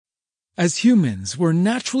As humans, we're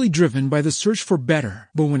naturally driven by the search for better.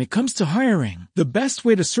 But when it comes to hiring, the best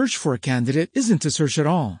way to search for a candidate isn't to search at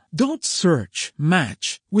all. Don't search,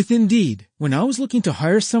 match with Indeed. When I was looking to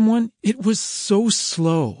hire someone, it was so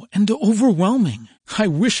slow and overwhelming. I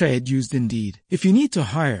wish I had used Indeed. If you need to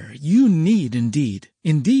hire, you need Indeed.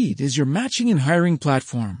 Indeed is your matching and hiring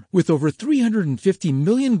platform with over 350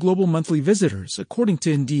 million global monthly visitors, according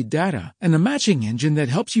to Indeed data, and a matching engine that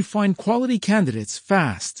helps you find quality candidates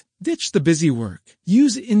fast. Ditch the busy work.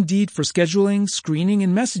 Use Indeed for scheduling, screening,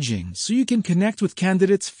 and messaging so you can connect with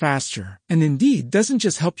candidates faster. And Indeed doesn't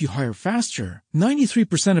just help you hire faster.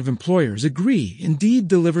 93% of employers agree Indeed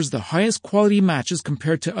delivers the highest quality matches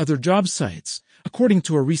compared to other job sites, according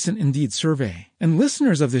to a recent Indeed survey. And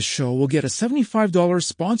listeners of this show will get a $75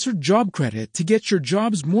 sponsored job credit to get your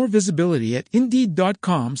jobs more visibility at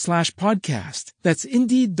Indeed.com/podcast. That's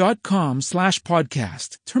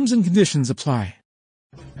Indeed.com/podcast. Terms and conditions apply.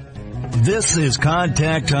 This is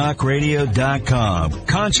ContactTalkRadio.com.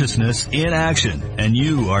 Consciousness in action. And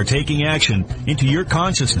you are taking action into your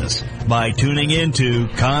consciousness by tuning into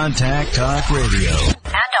Contact Talk Radio.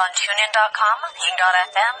 And on TuneIn.com,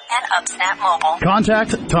 Ping.fm, and Upsnap Mobile.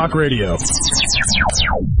 Contact Talk Radio.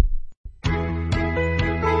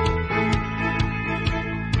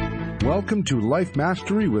 Welcome to Life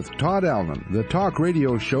Mastery with Todd Allen, the talk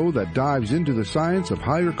radio show that dives into the science of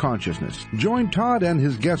higher consciousness. Join Todd and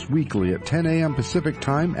his guests weekly at 10 a.m. Pacific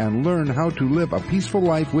Time and learn how to live a peaceful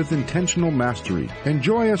life with intentional mastery.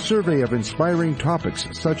 Enjoy a survey of inspiring topics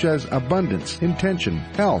such as abundance, intention,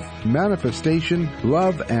 health, manifestation,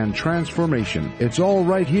 love, and transformation. It's all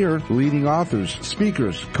right here. Leading authors,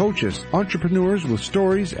 speakers, coaches, entrepreneurs with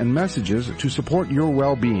stories and messages to support your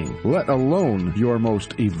well-being, let alone your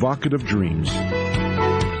most evocative dreams.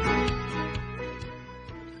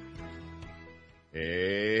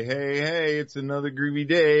 Hey, it's another groovy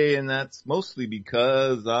day, and that's mostly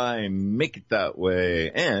because I make it that way.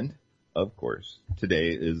 And, of course, today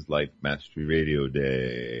is Life Mastery Radio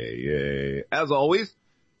Day. Yay. As always,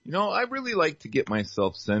 I really like to get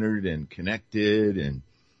myself centered and connected and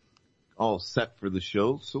all set for the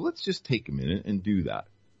show, so let's just take a minute and do that.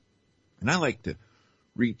 And I like to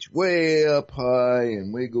reach way up high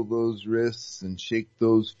and wiggle those wrists and shake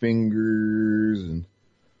those fingers and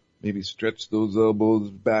maybe stretch those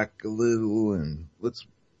elbows back a little, and let's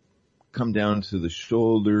come down to the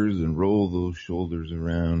shoulders and roll those shoulders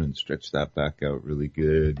around and stretch that back out really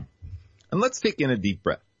good. And let's take in a deep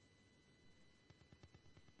breath.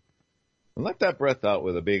 And let that breath out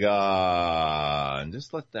with a big ah, and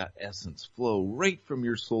just let that essence flow right from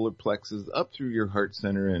your solar plexus up through your heart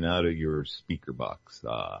center and out of your speaker box.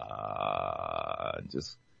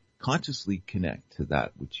 Just consciously connect to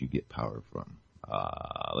that which you get power from.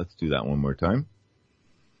 Let's do that one more time.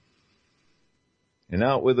 And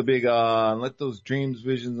out with a big ah, and let those dreams,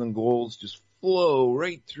 visions, and goals just flow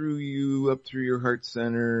right through you, up through your heart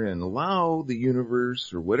center, and allow the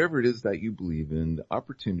universe, or whatever it is that you believe in, the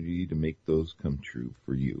opportunity to make those come true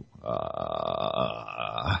for you.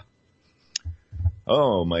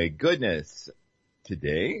 Oh my goodness.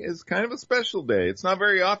 Today is kind of a special day. It's not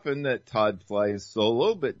very often that Todd flies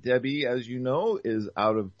solo, but Debbie, as you know, is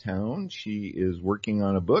out of town. She is working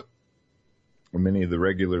on a book. And many of the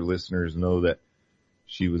regular listeners know that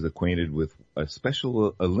she was acquainted with a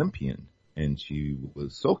Special Olympian. And she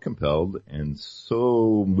was so compelled and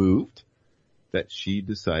so moved that she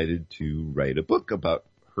decided to write a book about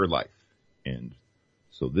her life. And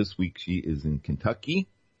so this week she is in Kentucky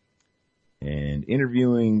and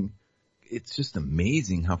interviewing. It's just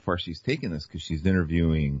amazing how far she's taken this, because she's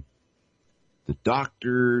interviewing the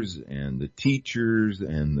doctors and the teachers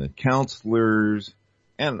and the counselors.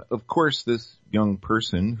 And of course, this young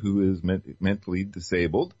person who is mentally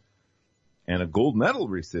disabled and a gold medal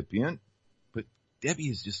recipient. Debbie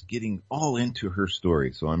is just getting all into her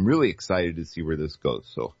story, so I'm really excited to see where this goes.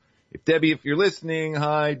 So, if you're listening,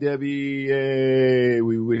 hi, Debbie. Yay,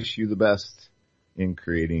 we wish you the best in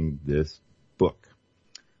creating this book.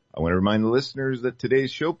 I want to remind the listeners that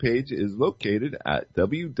today's show page is located at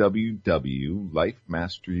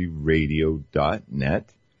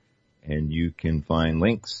www.lifemasteryradio.net, and you can find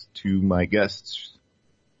links to my guest's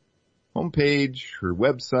homepage, her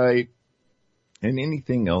website, and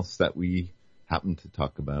anything else that we happen to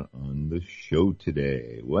talk about on the show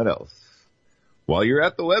today. What else? While you're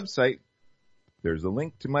at the website, there's a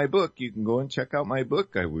link to my book. You can go and check out my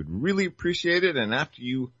book. I would really appreciate it. And after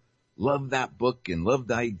you love that book and love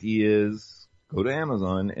the ideas, go to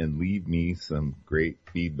Amazon and leave me some great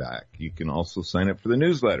feedback. You can also sign up for the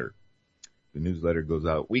newsletter. The newsletter goes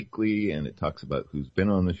out weekly, and it talks about who's been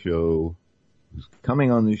on the show, who's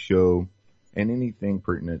coming on the show, and anything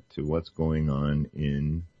pertinent to what's going on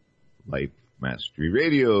in Life Mastery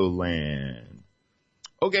Radio land.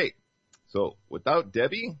 Okay, so without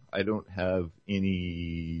Debbie, I don't have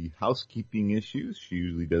any housekeeping issues. She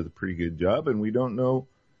usually does a pretty good job, and we don't know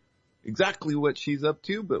exactly what she's up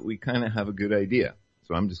to, but we kind of have a good idea.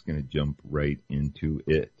 So I'm just going to jump right into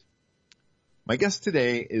it. My guest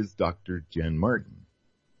today is Dr. Jen Martin,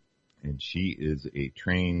 and she is a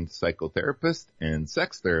trained psychotherapist and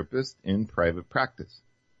sex therapist in private practice.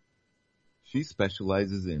 She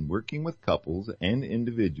specializes in working with couples and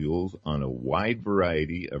individuals on a wide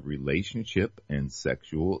variety of relationship and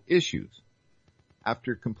sexual issues.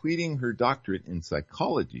 After completing her doctorate in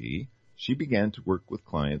psychology, she began to work with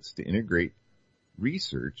clients to integrate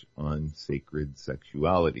research on sacred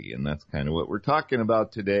sexuality. And that's kind of what we're talking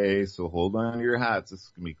about today, so hold on to your hats. This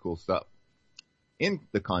is going to be cool stuff. In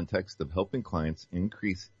the context of helping clients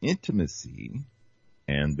increase intimacy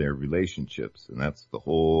and their relationships. And that's the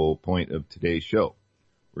whole point of today's show.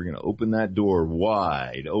 We're going to open that door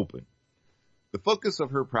wide open. The focus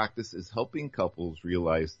of her practice is helping couples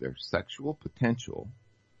realize their sexual potential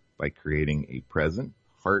by creating a present,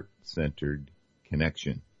 heart-centered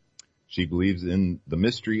connection. She believes in the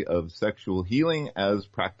mystery of sexual healing as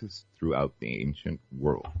practiced throughout the ancient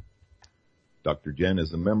world. Dr. Jen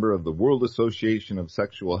is a member of the World Association of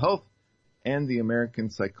Sexual Health and the American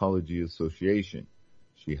Psychology Association.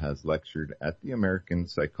 She has lectured at the American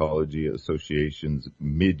Psychology Association's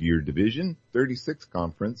Mid-Year Division 36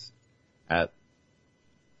 Conference at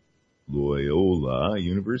Loyola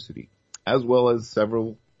University, as well as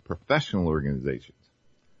several professional organizations.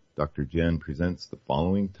 Dr. Jen presents the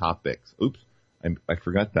following topics. Oops, I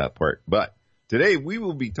forgot that part. But today we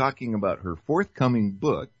will be talking about her forthcoming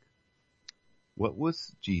book, What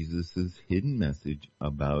Was Jesus' Hidden Message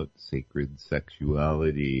About Sacred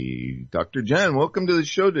Sexuality? Dr. Jen, welcome to the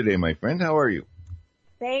show today, my friend. How are you?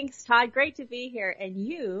 Thanks, Todd. Great to be here. And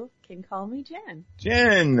you can call me Jen.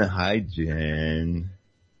 Jen. Hi, Jen.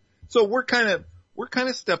 So we're kind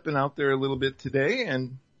of stepping out there a little bit today,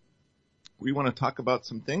 and we want to talk about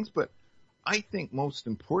some things, but I think most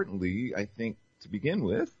importantly, to begin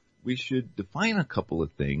with, we should define a couple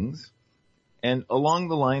of things. And along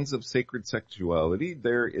the lines of sacred sexuality,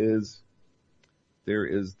 there is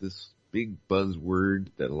this big buzzword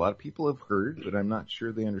that a lot of people have heard, but I'm not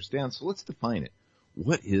sure they understand. So let's define it.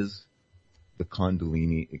 What is the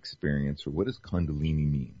Kundalini experience, or what does Kundalini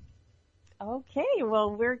mean? Okay,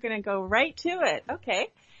 well, we're going to go right to it. Okay.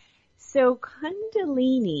 So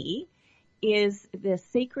Kundalini is the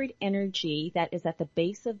sacred energy that is at the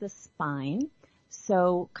base of the spine.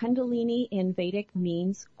 So Kundalini in Vedic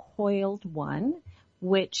means coiled one,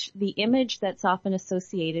 which the image that's often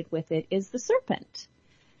associated with it is the serpent.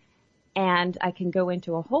 And I can go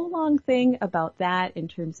into a whole long thing about that in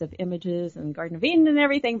terms of images and Garden of Eden and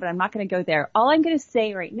everything, but I'm not going to go there. All I'm going to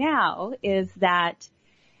say right now is that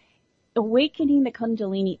awakening the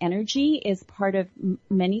Kundalini energy is part of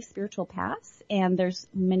many spiritual paths, and there's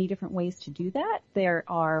many different ways to do that. There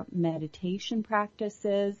are meditation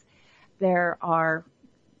practices, there are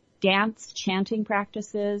dance, chanting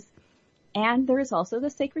practices, and there is also the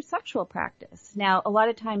sacred sexual practice. Now, a lot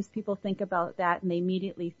of times people think about that and they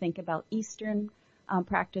immediately think about Eastern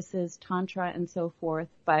practices, Tantra and so forth,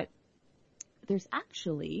 but there's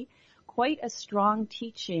actually quite a strong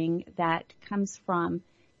teaching that comes from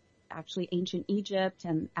actually ancient Egypt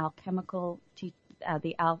and alchemical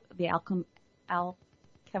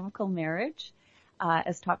marriage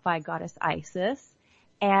as taught by goddess Isis.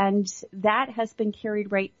 And that has been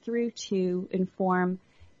carried right through to inform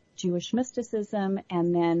Jewish mysticism,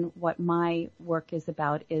 and then what my work is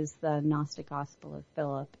about is the Gnostic Gospel of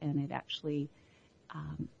Philip, and it actually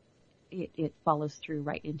it follows through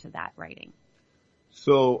right into that writing.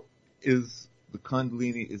 So is the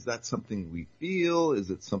Kundalini, is that something we feel?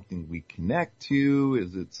 Is it something we connect to?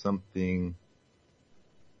 Is it something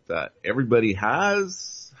that everybody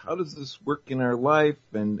has? How does this work in our life?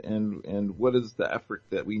 And what is the effort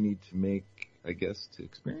that we need to make, I guess, to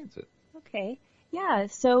experience it? Okay. Yeah.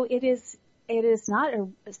 So it is not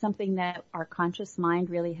something that our conscious mind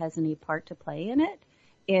really has any part to play in it.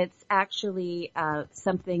 It's actually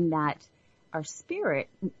something that our spirit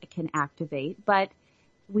can activate, but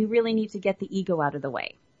we really need to get the ego out of the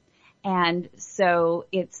way. And so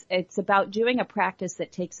it's about doing a practice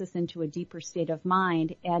that takes us into a deeper state of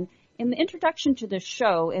mind. And in the introduction to the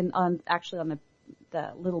show, and on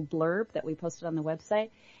the little blurb that we posted on the website,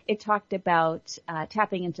 it talked about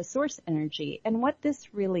tapping into source energy. And what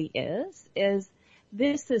this really is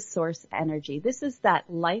this is source energy. This is that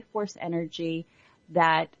life force energy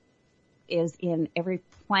that is in every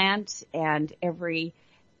plant and every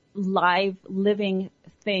live, living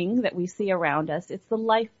thing that we see around us. It's the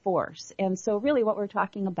life force. And so really what we're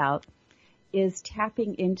talking about is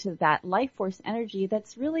tapping into that life force energy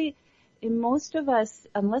that's really, in most of us,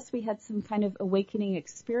 unless we had some kind of awakening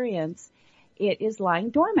experience, it is lying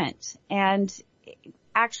dormant. And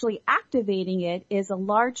actually activating it is a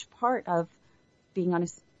large part of being on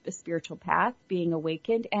a spiritual path, being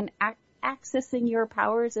awakened, and accessing your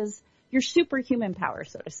powers as your superhuman power,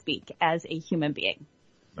 so to speak, as a human being.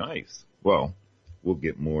 Nice. Well, we'll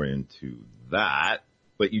get more into that,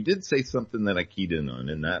 but you did say something that I keyed in on,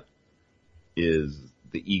 and that is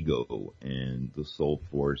the ego and the soul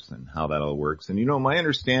force and how that all works. And my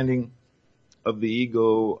understanding of the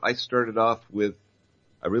ego, I started off with,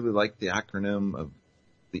 I really like the acronym of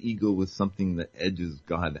the ego was something that edges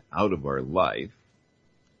God out of our life.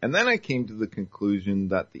 And then I came to the conclusion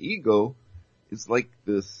that the ego is like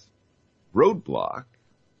this roadblock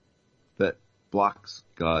that blocks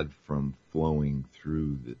God from flowing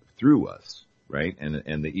through us, right?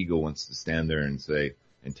 And the ego wants to stand there and say,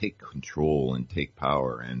 and take control and take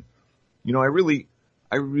power. And,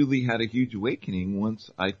 I really had a huge awakening once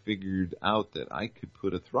I figured out that I could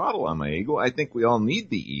put a throttle on my ego. I think we all need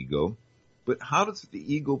the ego, but how does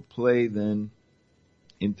the ego play then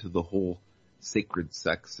into the whole sacred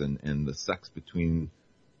sex and the sex between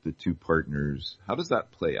the two partners? How does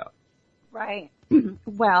that play out? Right.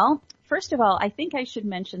 Well, first of all, I think I should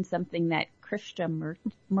mention something that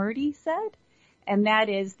Krishnamurti said, and that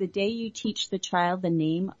is the day you teach the child the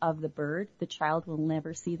name of the bird, the child will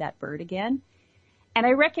never see that bird again. And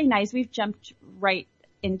I recognize we've jumped right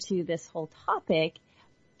into this whole topic,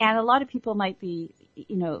 and a lot of people might be,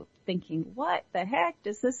 thinking, what the heck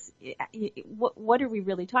does this, what are we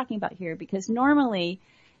really talking about here? Because normally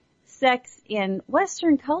sex in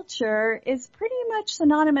Western culture is pretty much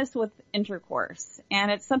synonymous with intercourse,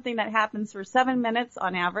 and it's something that happens for 7 minutes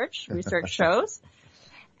on average, research shows.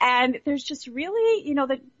 And there's just really,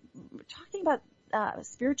 that talking about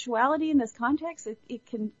spirituality in this context, it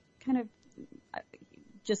can kind of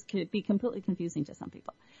just be completely confusing to some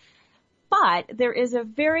people. But there is a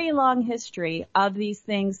very long history of these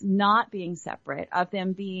things not being separate, of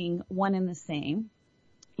them being one and the same.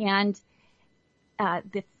 And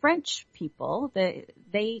the French people, they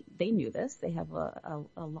knew this. They have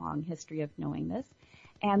a long history of knowing this.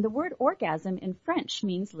 And the word orgasm in French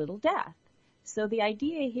means little death. So the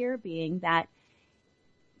idea here being that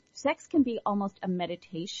sex can be almost a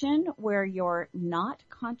meditation where you're not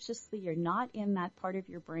in that part of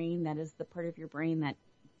your brain that is the part of your brain that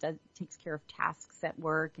takes care of tasks at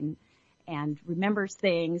work and remembers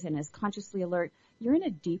things and is consciously alert. You're in a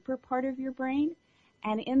deeper part of your brain.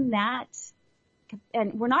 And in that,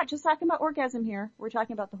 and we're not just talking about orgasm here, we're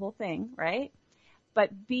talking about the whole thing, right?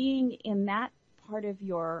 But being in that part of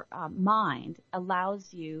your mind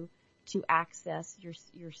allows you to access your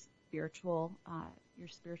spiritual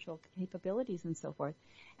capabilities and so forth.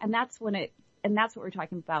 And that's what we're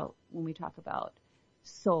talking about when we talk about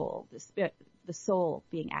soul, the soul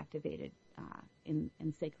being activated in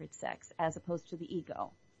sacred sex, as opposed to the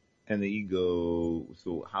ego. And the ego.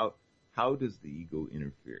 So how does the ego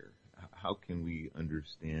interfere? How can we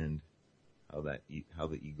understand how the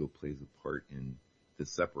ego plays a part in the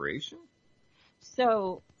separation?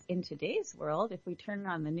 So in today's world, if we turn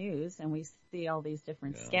on the news and we see all these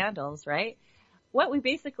different scandals, right? What we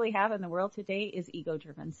basically have in the world today is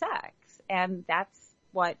ego-driven sex. And that's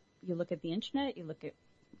what you look at the internet, you look at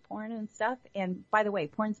porn and stuff. And by the way,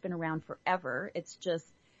 porn's been around forever. It's just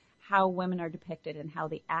how women are depicted and how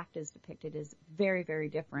the act is depicted is very, very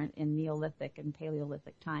different in Neolithic and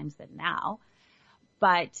Paleolithic times than now.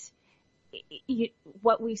 But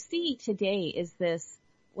what we see today is this,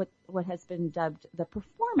 what has been dubbed the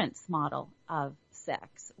performance model of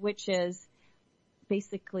sex, which is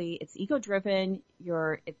basically it's ego-driven.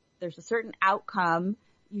 There's a certain outcome.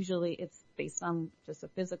 Usually it's based on just a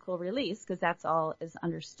physical release because that's all is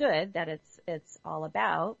understood that it's all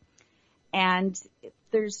about. And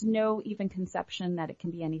there's no even conception that it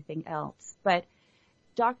can be anything else. But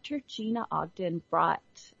Dr. Gina Ogden brought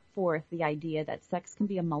forth the idea that sex can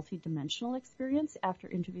be a multidimensional experience after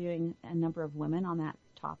interviewing a number of women on that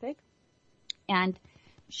topic. And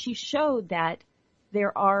she showed that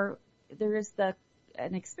there is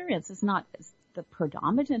an experience. It's not the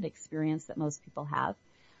predominant experience that most people have,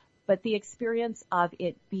 but the experience of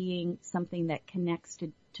it being something that connects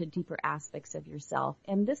to deeper aspects of yourself.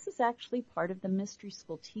 And this is actually part of the mystery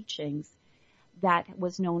school teachings that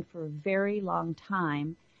was known for a very long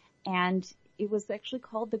time. And it was actually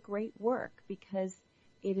called the Great Work because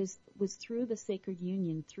it was through the sacred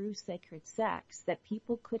union, through sacred sex, that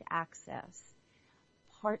people could access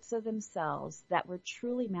parts of themselves that were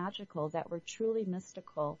truly magical, that were truly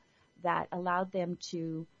mystical, that allowed them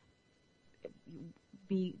to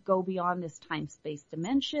go beyond this time-space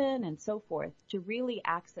dimension and so forth, to really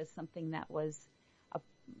access something that was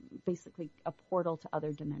basically a portal to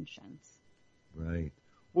other dimensions. Right.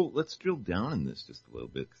 Well, let's drill down in this just a little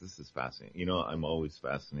bit, because this is fascinating. You know, I'm always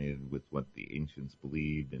fascinated with what the ancients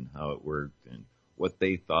believed and how it worked and what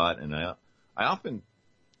they thought, and I often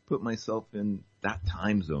put myself in that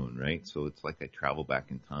time zone, right? So it's like I travel back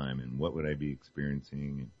in time, and what would I be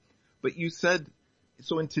experiencing? But you said,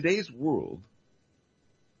 so in today's world,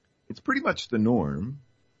 it's pretty much the norm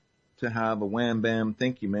to have a wham bam,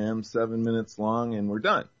 thank you ma'am, 7 minutes long, and we're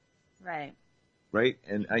done. Right. Right?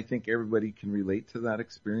 And I think everybody can relate to that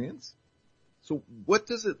experience. So what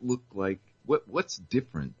does it look like? What's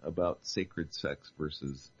different about sacred sex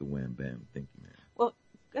versus the wham bam, thank you ma'am? Well,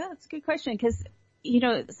 that's a good question, because, you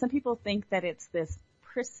know, some people think that it's this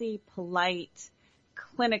prissy, polite,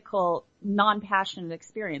 clinical, non-passionate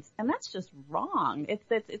experience, and that's just wrong.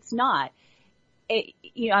 It's not.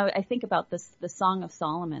 You know, I think about the Song of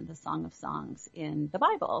Solomon, the Song of Songs in the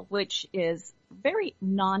Bible, which is very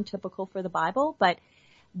non-typical for the Bible, but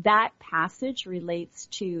that passage relates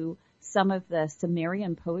to some of the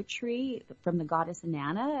Sumerian poetry from the goddess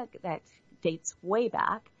Inanna that dates way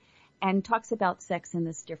back, and talks about sex in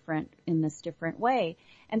this different way.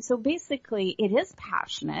 And so basically, it is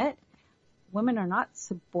passionate. Women are not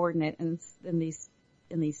subordinate in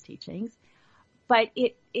these teachings. But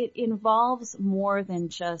it involves more than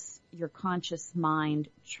just your conscious mind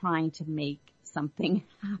trying to make something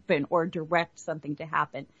happen or direct something to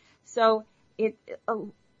happen. So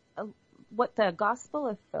what the Gospel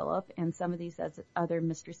of Philip and some of these other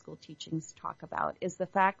mystery school teachings talk about is the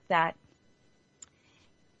fact that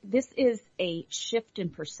this is a shift in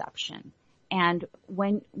perception. And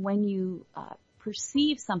when you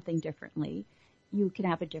perceive something differently, you can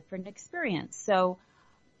have a different experience. So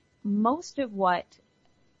most of what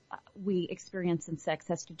we experience in sex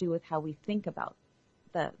has to do with how we think about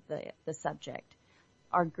the subject.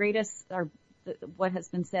 What has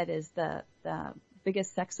been said is the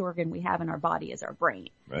biggest sex organ we have in our body is our brain.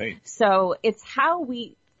 Right. So it's how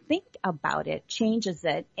we think about it changes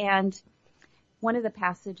it. And one of the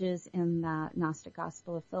passages in the Gnostic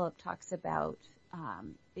Gospel of Philip talks about,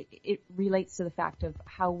 it relates to the fact of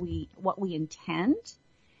what we intend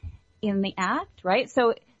in the act, right?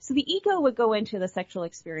 So the ego would go into the sexual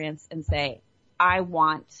experience and say, I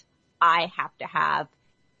have to have,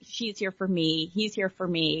 she's here for me, he's here for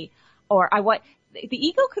me, or the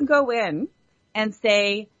ego can go in and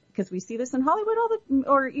say, because we see this in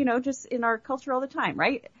Hollywood just in our culture all the time,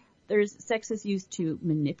 right? Sex is used to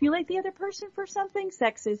manipulate the other person for something.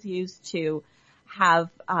 Sex is used to have,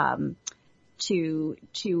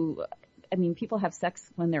 people have sex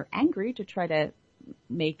when they're angry to try to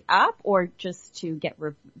make up or just to get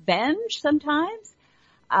revenge sometimes.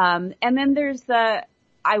 And then there's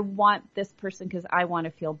I want this person because I want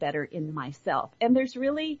to feel better in myself. And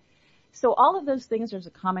so all of those things, there's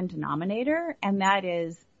a common denominator, and that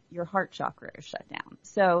is your heart chakra is shut down.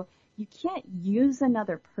 So you can't use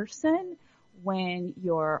another person when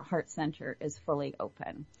your heart center is fully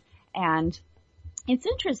open. And it's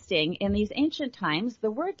interesting, in these ancient times,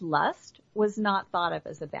 the word lust was not thought of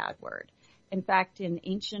as a bad word. In fact, in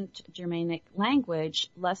ancient Germanic language,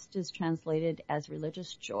 lust is translated as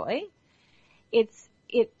religious joy.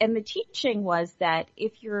 And the teaching was that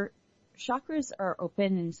if your chakras are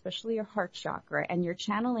open, and especially your heart chakra, and you're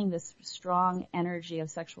channeling this strong energy of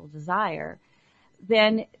sexual desire,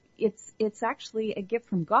 then it's actually a gift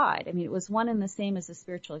from God. I mean, it was one and the same as a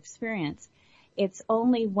spiritual experience. It's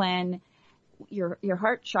only when your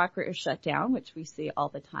heart chakra is shut down, which we see all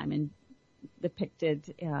the time in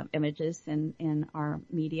depicted images in our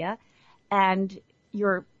media, and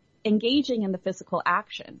you're engaging in the physical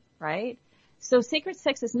action, right? So sacred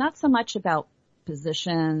sex is not so much about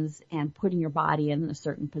positions and putting your body in a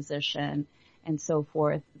certain position and so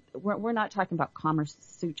forth. We're not talking about Kama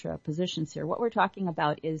Sutra positions here. What we're talking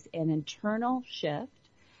about is an internal shift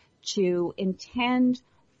to intend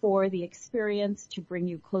for the experience to bring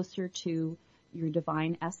you closer to your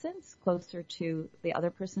divine essence, closer to the other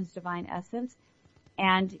person's divine essence.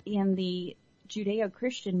 And in the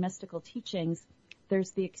Judeo-Christian mystical teachings,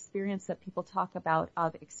 there's the experience that people talk about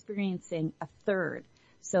of experiencing a third.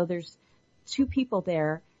 So there's two people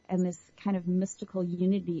there, and this kind of mystical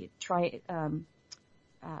unity,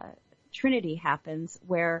 trinity happens,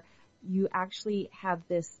 where you actually have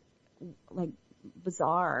this like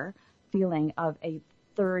bizarre feeling of a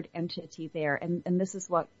third entity there. And this is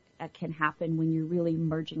what can happen when you're really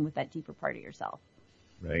merging with that deeper part of yourself.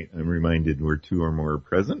 Right. I'm reminded where two or more are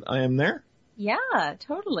present, I am there. Yeah,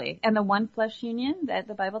 totally. And the one flesh union that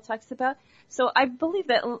the Bible talks about. So I believe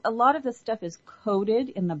that a lot of this stuff is coded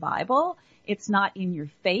in the Bible. It's not in your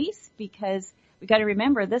face, because we got to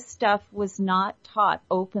remember this stuff was not taught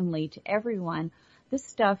openly to everyone. This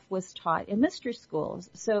stuff was taught in mystery schools.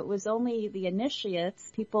 So it was only the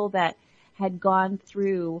initiates, people that had gone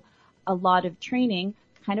through a lot of training,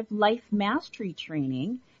 kind of life mastery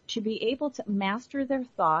training, to be able to master their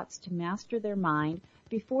thoughts, to master their mind,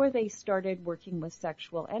 before they started working with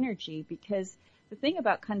sexual energy. Because the thing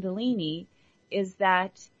about Kundalini is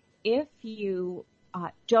that if you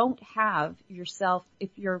don't have yourself, if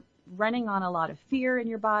you're running on a lot of fear in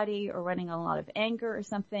your body or running on a lot of anger or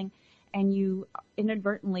something, and you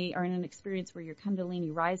inadvertently are in an experience where your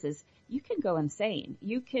Kundalini rises, you can go insane.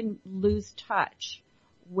 You can lose touch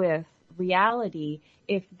with reality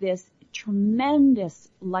if this tremendous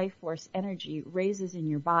life force energy raises in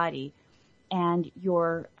your body and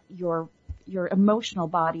your emotional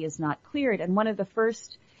body is not cleared. And one of the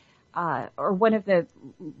first, or one of the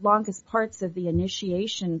longest parts of the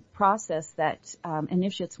initiation process that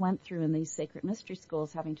initiates went through in these sacred mystery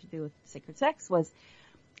schools having to do with sacred sex was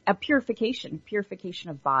a purification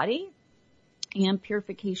of body and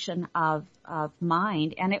purification of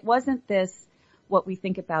mind. And it wasn't this, what we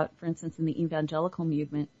think about, for instance, in the evangelical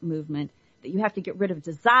movement, that you have to get rid of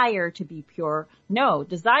desire to be pure. No,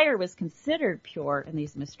 desire was considered pure in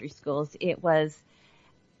these mystery schools. It was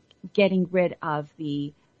getting rid of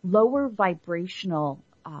the lower vibrational,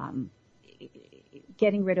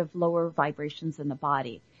 getting rid of lower vibrations in the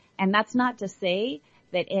body. And that's not to say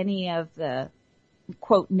that any of the,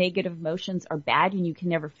 quote, negative emotions are bad and you can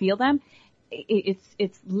never feel them.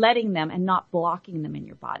 It's letting them and not blocking them in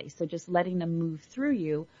your body. So just letting them move through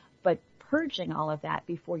you, but purging all of that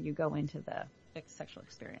before you go into the sexual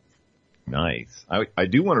experience. Nice. I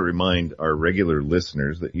do want to remind our regular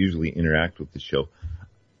listeners that usually interact with the show.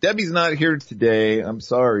 Debbie's not here today. I'm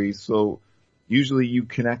sorry. So usually you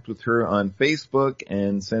connect with her on Facebook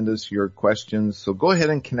and send us your questions. So go ahead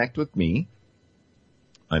and connect with me.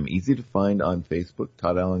 I'm easy to find on Facebook,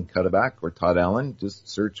 Todd Allen Cuddeback or Todd Allen. Just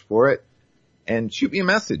search for it and shoot me a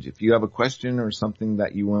message. If you have a question or something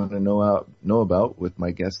that you want to know about with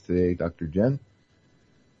my guest today, Dr. Jen,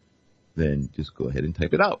 then just go ahead and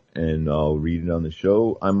type it out and I'll read it on the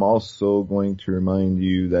show. I'm also going to remind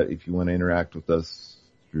you that if you want to interact with us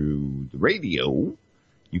through the radio,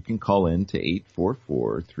 you can call in to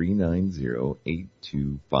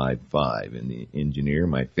 844-390-8255. And the engineer,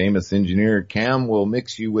 my famous engineer, Cam, will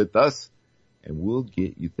mix you with us and we'll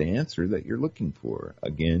get you the answer that you're looking for.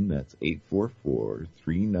 Again, that's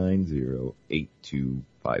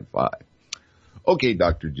 844-390-8255. Okay,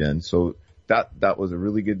 Dr. Jen, so that was a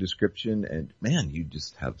really good description, and man, you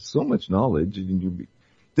just have so much knowledge. And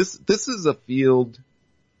this is a field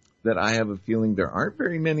that I have a feeling there aren't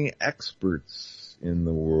very many experts in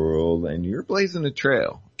the world, and you're blazing a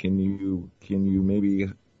trail. Can you maybe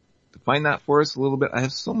define that for us a little bit? I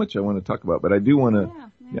have so much I want to talk about, but I do want to.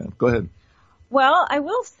 Yeah, go ahead. Well, I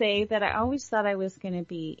will say that I always thought I was going to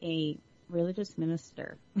be a religious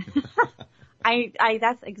minister.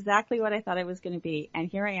 That's exactly what I thought I was going to be. And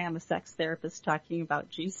here I am, a sex therapist talking about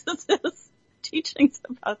Jesus' teachings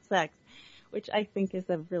about sex, which I think is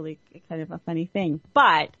a really kind of a funny thing.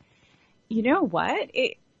 But you know what?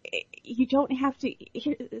 You don't have to.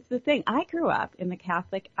 Here's the thing. I grew up in the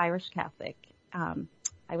Irish Catholic.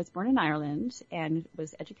 I was born in Ireland and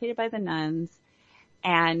was educated by the nuns,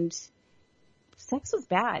 and sex was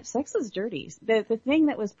bad. Sex was dirty. The thing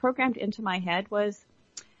that was programmed into my head was,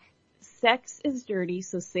 sex is dirty,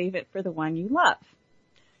 so save it for the one you love.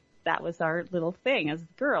 That was our little thing as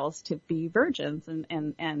girls, to be virgins,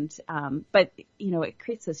 but you know, it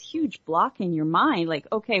creates this huge block in your mind. Like,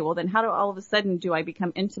 okay, well then how all of a sudden do I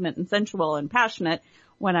become intimate and sensual and passionate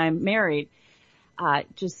when I'm married? A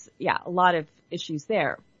lot of issues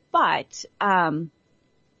there. But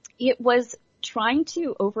it was trying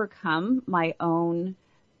to overcome my own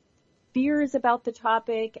fears about the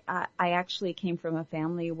topic. I actually came from a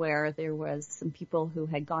family where there was some people who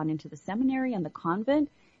had gone into the seminary and the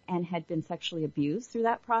convent and had been sexually abused through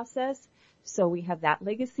that process. So we have that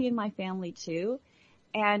legacy in my family too.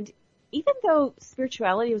 And even though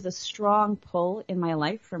spirituality was a strong pull in my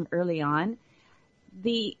life from early on,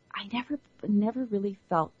 I never really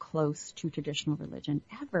felt close to traditional religion,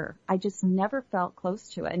 ever. I just never felt close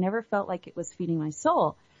to it. I never felt like it was feeding my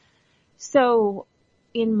soul. So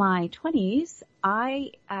in my 20s,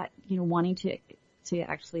 I, wanting to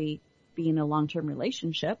actually be in a long-term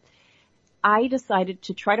relationship, I decided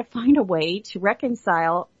to try to find a way to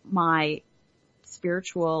reconcile my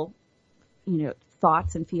spiritual,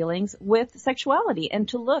 thoughts and feelings with sexuality, and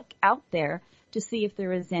to look out there to see if there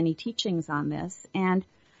was any teachings on this. And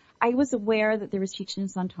I was aware that there was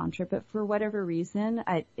teachings on Tantra, but for whatever reason,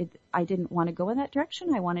 I didn't want to go in that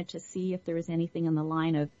direction. I wanted to see if there was anything in the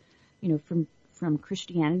line of, from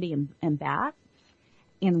Christianity and back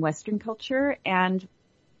in Western culture. And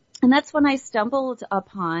that's when I stumbled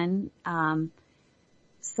upon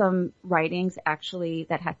some writings actually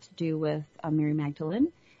that had to do with Mary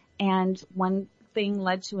Magdalene. And one thing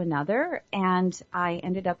led to another, and I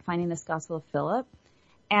ended up finding this Gospel of Philip.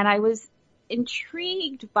 And I was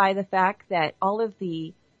intrigued by the fact that all of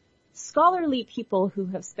the scholarly people who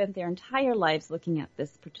have spent their entire lives looking at this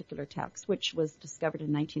particular text, which was discovered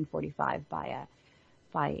in 1945 by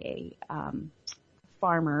a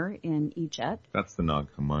farmer in Egypt. That's the Nag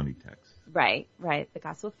Hammadi text. Right, the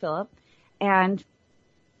Gospel of Philip. And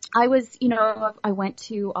I was, I went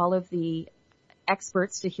to all of the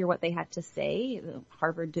experts to hear what they had to say, the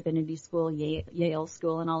Harvard Divinity School, Yale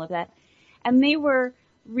School, and all of that. And they were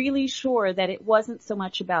really sure that it wasn't so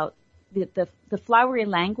much about the flowery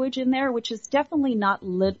language in there, which is definitely not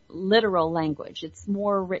literal language. It's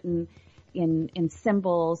more written in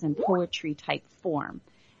symbols and poetry type form.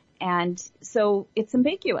 And so it's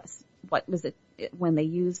ambiguous. What was it when they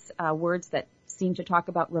use words that seem to talk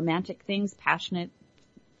about romantic things, passionate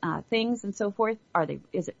things, and so forth?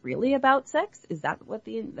 Is it really about sex? Is that what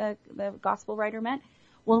the gospel writer meant?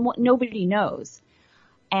 Well, nobody knows.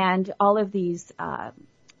 And all of these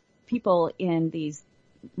people in these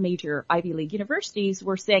major Ivy League universities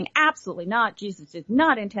were saying, absolutely not. Jesus did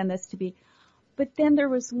not intend this to be. But then there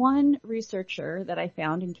was one researcher that I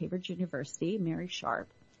found in Cambridge University, Mary Sharp,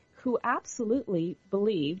 who absolutely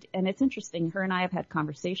believed, and it's interesting, her and I have had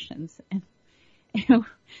conversations, and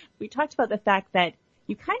we talked about the fact that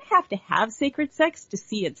you kind of have to have sacred sex to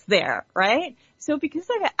see it's there, right? So because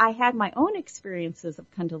I had my own experiences of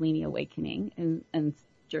Kundalini awakening and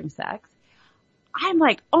during sex, I'm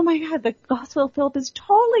like, oh my God, the Gospel of Philip is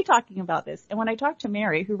totally talking about this. And when I talked to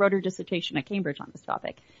Mary, who wrote her dissertation at Cambridge on this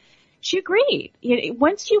topic, she agreed.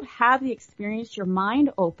 Once you have the experience, your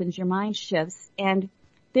mind opens, your mind shifts, and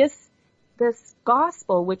this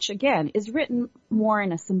gospel, which again is written more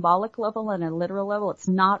in a symbolic level and a literal level, it's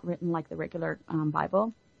not written like the regular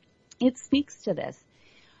Bible. It speaks to this,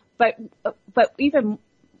 but even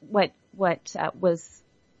what was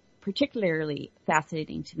particularly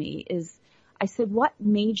fascinating to me is, I said, what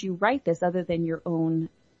made you write this other than your own,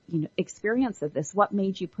 experience of this? What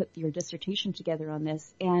made you put your dissertation together on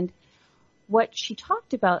this? And what she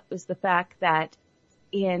talked about was the fact that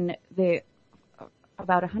in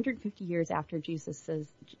about 150 years after Jesus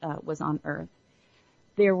was on earth,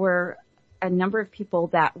 there were a number of people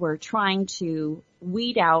that were trying to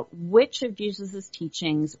weed out which of Jesus's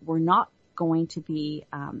teachings were not going to be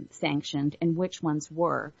sanctioned and which ones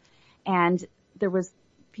were. And there was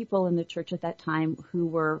people in the church at that time who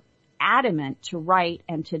were adamant to write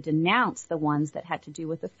and to denounce the ones that had to do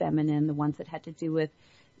with the feminine, the ones that had to do with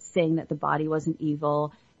saying that the body wasn't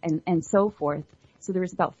evil, and so forth. So there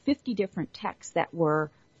was about 50 different texts that were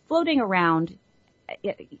floating around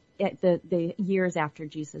at the years after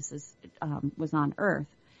Jesus was on earth,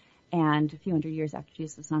 and a few hundred years after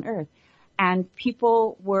Jesus was on earth. And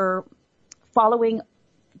people were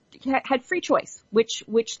had free choice,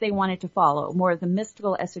 which they wanted to follow, more of the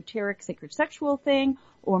mystical, esoteric, sacred sexual thing,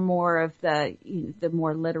 or more of the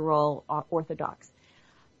more literal, orthodox.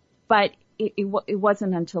 But it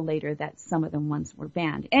wasn't until later that some of the ones were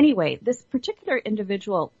banned. Anyway, this particular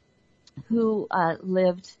individual who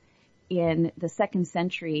lived in the 2nd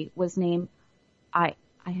century was named, I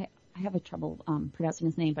have a trouble pronouncing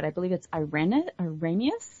his name, but I believe it's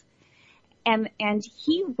Irenaeus, and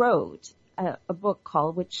he wrote a book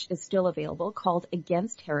which is still available, called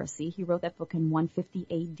Against Heresy. He wrote that book in 150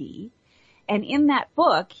 AD. And in that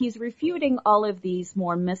book, he's refuting all of these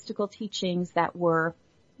more mystical teachings that were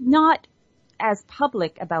not as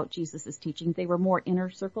public about Jesus' teaching. They were more inner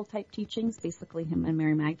circle type teachings, basically him and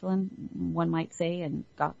Mary Magdalene, one might say, and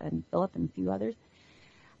Philip and a few others.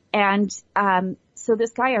 And so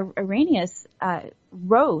this guy, Irenaeus,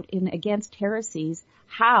 wrote in Against Heresies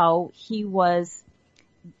how he was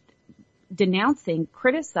denouncing,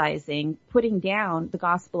 criticizing, putting down the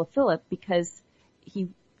Gospel of Philip because he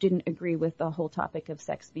didn't agree with the whole topic of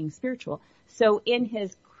sex being spiritual. So in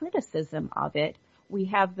his criticism of it, we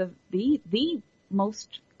have the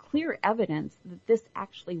most clear evidence that this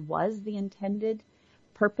actually was the intended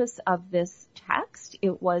purpose of this text.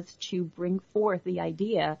 It was to bring forth the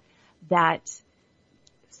idea that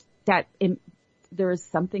there is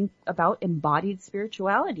something about embodied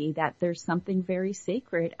spirituality, that there's something very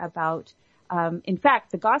sacred about In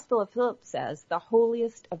fact, the Gospel of Philip says the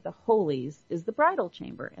holiest of the holies is the bridal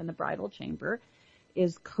chamber, and the bridal chamber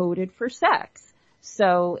is coded for sex.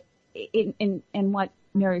 So in what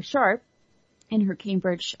Mary Sharp in her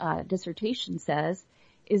Cambridge dissertation says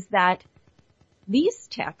is that these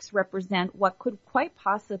texts represent what could quite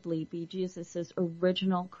possibly be Jesus'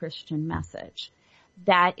 original Christian message.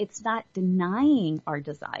 That it's not denying our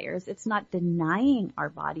desires, it's not denying our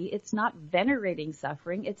body, it's not venerating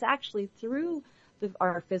suffering, it's actually through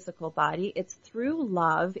our physical body, it's through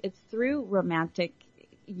love, it's through romantic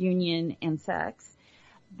union and sex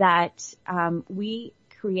that we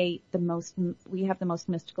have the most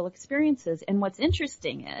mystical experiences. And what's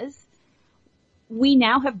interesting is we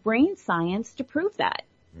now have brain science to prove that.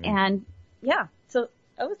 And yeah, so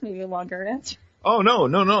that was maybe a longer answer. Oh, no.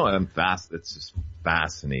 It's just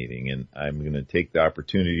fascinating. And I'm going to take the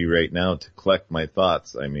opportunity right now to collect my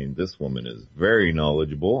thoughts. I mean, this woman is very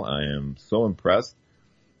knowledgeable. I am so impressed.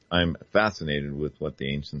 I'm fascinated with what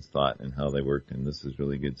the ancients thought and how they worked. And this is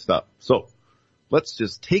really good stuff. So let's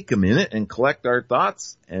just take a minute and collect our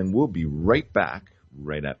thoughts, and we'll be right back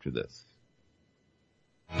right after this.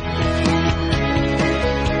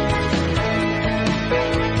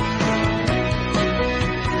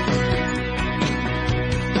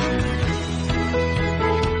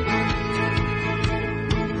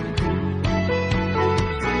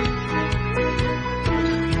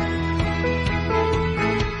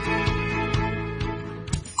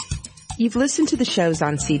 You've listened to the shows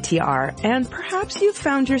on CTR, and perhaps you've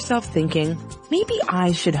found yourself thinking, maybe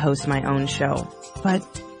I should host my own show, but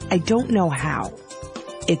I don't know how.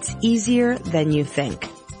 It's easier than you think.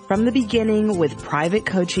 From the beginning with private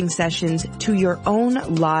coaching sessions to your own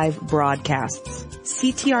live broadcasts,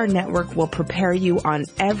 CTR Network will prepare you on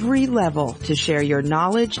every level to share your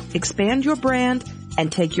knowledge, expand your brand,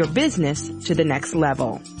 and take your business to the next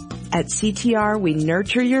level. At CTR, we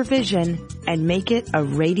nurture your vision and make it a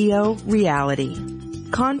radio reality.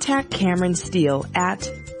 Contact Cameron Steele at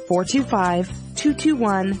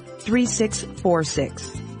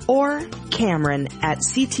 425-221-3646 or Cameron at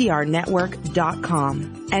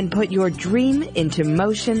ctrnetwork.com and put your dream into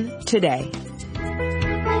motion today.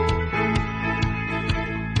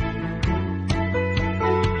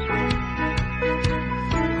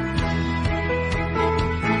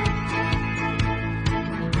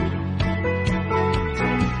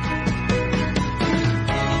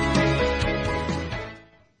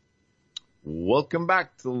 Welcome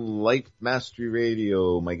back to Life Mastery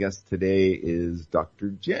Radio. My guest today is Dr.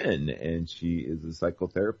 Jen, and she is a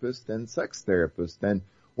psychotherapist and sex therapist. And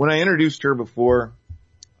when I introduced her before,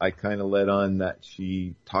 I kind of led on that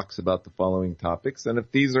she talks about the following topics. And if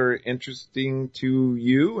these are interesting to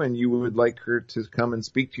you and you would like her to come and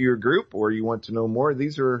speak to your group or you want to know more,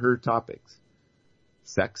 these are her topics.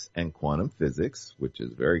 Sex and quantum physics, which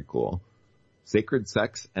is very cool. Sacred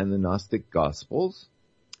sex and the Gnostic Gospels.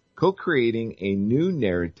 Co-creating a new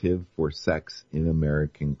narrative for sex in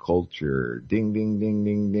American culture. Ding, ding, ding,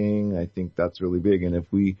 ding, ding. I think that's really big. And if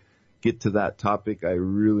we get to that topic, I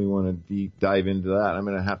really want to deep dive into that. I'm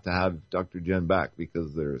going to have Dr. Jen back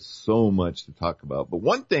because there's so much to talk about. But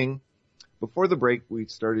one thing, before the break, we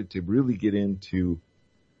started to really get into,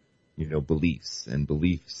 beliefs and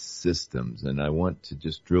belief systems. And I want to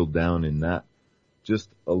just drill down in that just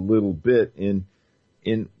a little bit in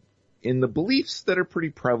the beliefs that are pretty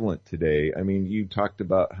prevalent today. I mean, you talked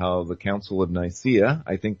about how the Council of Nicaea,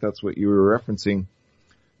 I think that's what you were referencing,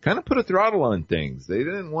 kind of put a throttle on things. They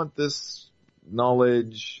didn't want this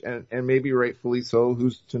knowledge, and maybe rightfully so,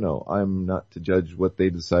 who's to know? I'm not to judge what they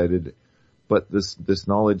decided, but this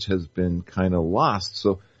knowledge has been kind of lost.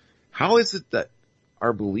 So how is it that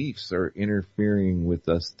our beliefs are interfering with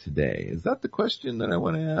us today? Is that the question that I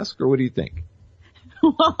want to ask, or what do you think?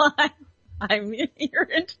 Well, you're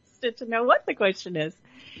interested to know what the question is.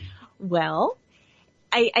 Well,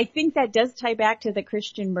 I think that does tie back to the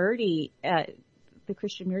Krishnamurti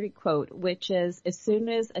quote, which is, as soon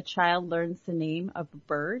as a child learns the name of a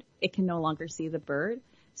bird, it can no longer see the bird.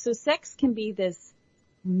 So sex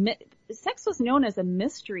was known as a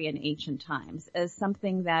mystery in ancient times, as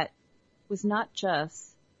something that was not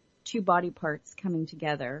just two body parts coming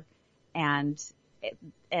together and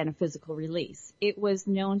a physical release. It was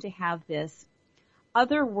known to have this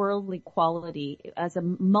otherworldly quality as a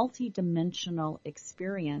multi-dimensional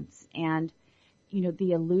experience. And,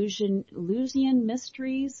 the Eleusinian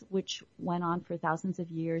mysteries, which went on for thousands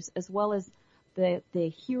of years, as well as the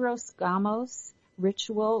Hieros Gamos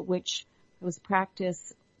ritual, which was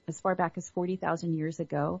practiced as far back as 40,000 years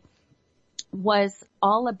ago, was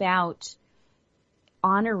all about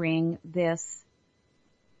honoring this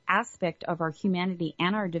aspect of our humanity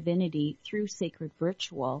and our divinity through sacred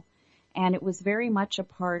ritual. And it was very much a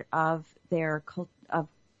part of their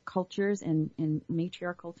cultures in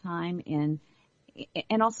matriarchal time,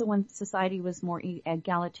 and also when society was more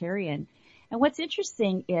egalitarian. And what's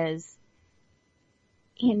interesting is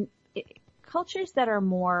in cultures that are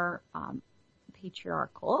more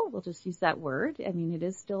patriarchal, we'll just use that word, I mean, it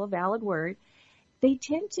is still a valid word, they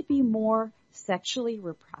tend to be more sexually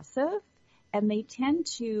repressive, and they tend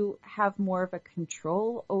to have more of a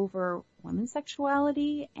control over women's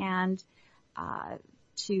sexuality, and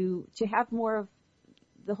to have more of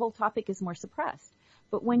the whole topic is more suppressed.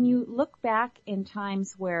 But when you look back in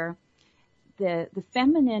times where the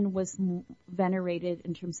feminine was venerated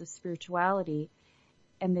in terms of spirituality,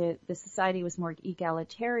 and the society was more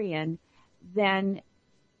egalitarian, then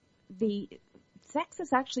the sex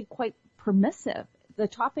is actually quite permissive. The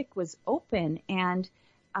topic was open, and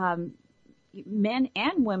men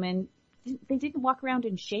and women, they didn't walk around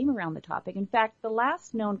in shame around the topic. In fact, the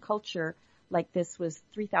last known culture like this was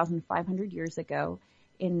 3,500 years ago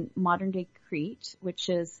in modern-day Crete, which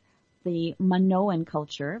is the Minoan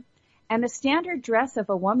culture. And the standard dress of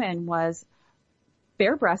a woman was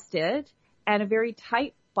bare-breasted and a very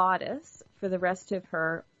tight bodice for the rest of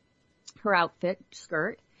her outfit,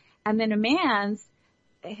 skirt. And then a man's,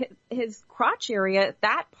 his crotch area,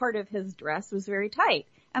 that part of his dress was very tight.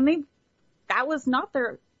 And that was not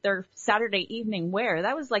their Saturday evening wear.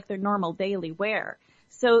 That was like their normal daily wear.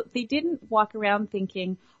 So they didn't walk around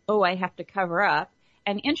thinking, oh, I have to cover up.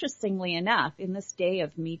 And interestingly enough, in this day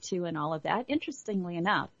of Me Too and all of that, interestingly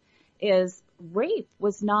enough, is rape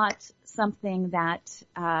was not something that,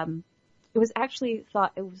 it was actually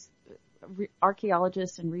thought, it was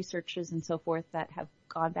archaeologists and researchers and so forth that have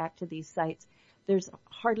gone back to these sites. There's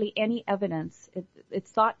hardly any evidence.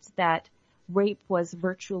 It's thought that rape was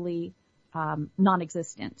virtually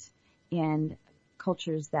non-existent in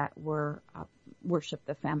cultures that were worship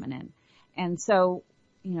the feminine. And so,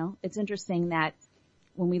 it's interesting that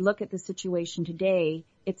when we look at the situation today,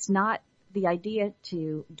 it's not the idea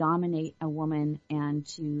to dominate a woman and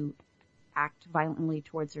to act violently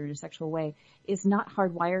towards her in a sexual way is not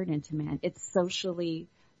hardwired into men. It's socially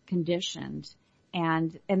conditioned.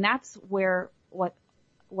 And that's where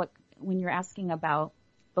when you're asking about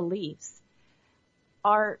beliefs,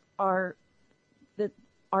 our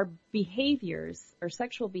behaviors, our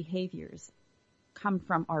sexual behaviors come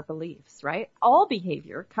from our beliefs, right? All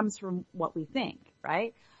behavior comes from what we think,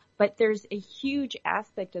 right? But there's a huge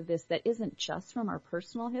aspect of this that isn't just from our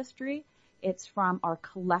personal history, it's from our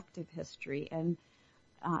collective history. And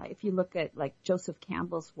if you look at like Joseph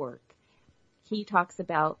Campbell's work, he talks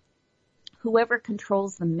about whoever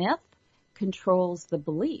controls the myth controls the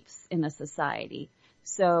beliefs in a society.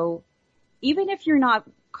 So even if you're not,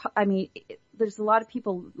 there's a lot of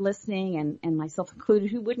people listening, and myself included,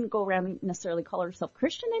 who wouldn't go around and necessarily call herself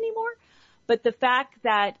Christian anymore. But the fact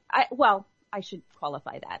that, I should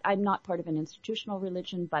qualify that. I'm not part of an institutional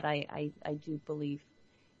religion, but I do believe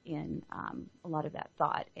in a lot of that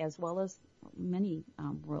thought, as well as many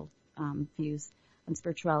world views on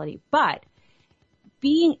spirituality. But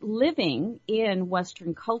living in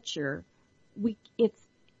Western culture,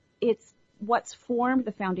 it's what's formed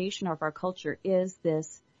the foundation of our culture is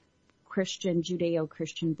this Christian,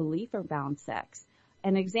 Judeo-Christian belief around sex.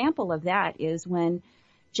 An example of that is when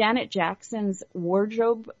Janet Jackson's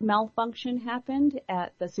wardrobe malfunction happened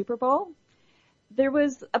at the Super Bowl. There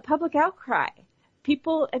was a public outcry.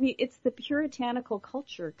 People, it's the puritanical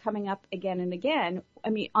culture coming up again and again.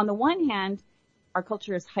 On the one hand, our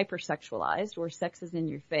culture is hypersexualized, where sex is in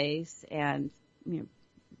your face and,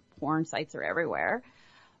 porn sites are everywhere.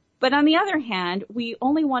 But on the other hand, we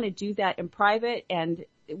only want to do that in private, and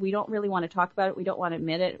we don't really want to talk about it. We don't want to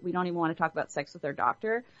admit it. We don't even want to talk about sex with our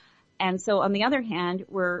doctor. And so on the other hand,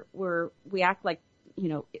 we act like,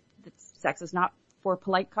 sex is not for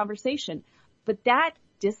polite conversation. But that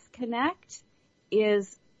disconnect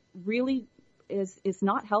is really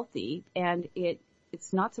not healthy, and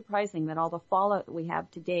it's not surprising that all the fallout that we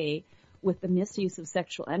have today with the misuse of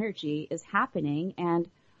sexual energy is happening. And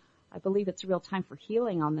I believe it's a real time for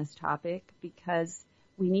healing on this topic, because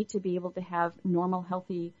we need to be able to have normal,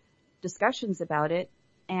 healthy discussions about it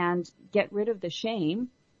and get rid of the shame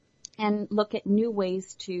and look at new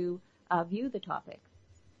ways to view the topic.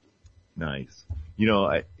 Nice.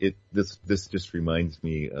 This just reminds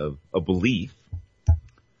me of a belief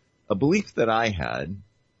that I had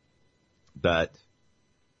that,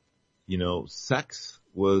 sex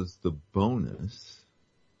was the bonus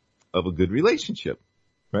of a good relationship,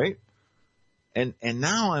 right? And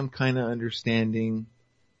now I'm kind of understanding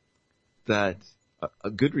that a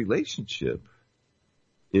good relationship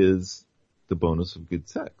is the bonus of good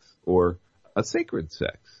sex or a sacred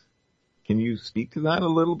sex. Can you speak to that a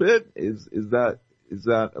little bit? Is that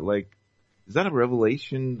a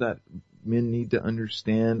revelation that men need to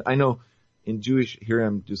understand? I know in Jewish, here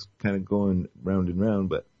I'm just kind of going round and round,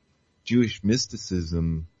 but Jewish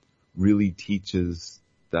mysticism really teaches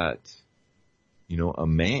that, a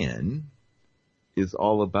man is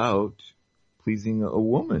all about pleasing a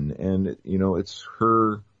woman, and, it's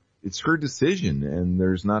her decision, and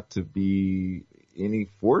there's not to be any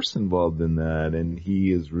force involved in that, and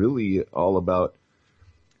he is really all about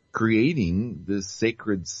creating this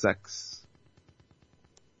sacred sex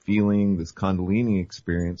feeling, this Kundalini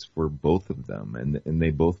experience for both of them, and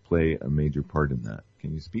they both play a major part in that.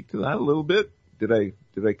 Can you speak to that a little bit? Did I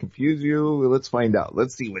confuse you? Let's find out.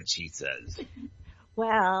 Let's see what she says.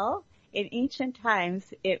 Well, in ancient times,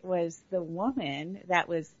 it was the woman that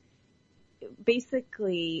was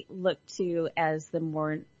basically looked to as the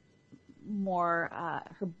more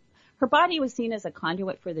her body was seen as a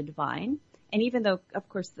conduit for the divine. And even though, of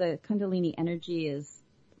course, the Kundalini energy is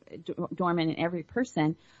dormant in every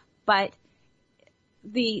person, but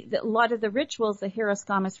a lot of the rituals, the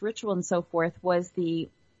Hieroskamis ritual and so forth, was the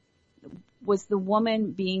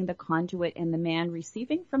woman being the conduit and the man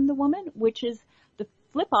receiving from the woman, which is the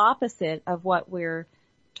flip opposite of what we're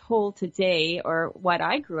told today, or what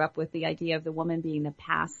I grew up with, the idea of the woman being the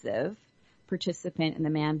passive participant and the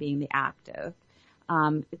man being the active.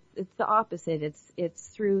 It's the opposite. It's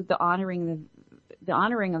through the honoring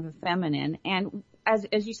of the feminine, and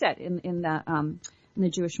as you said in the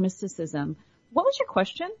Jewish mysticism. What was your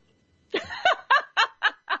question?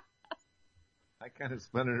 I kind of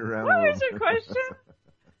spun it around. What was your question?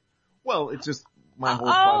 Well, it's just my whole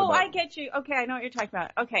thought about. I get you. Okay, I know what you're talking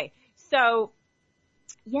about. Okay, so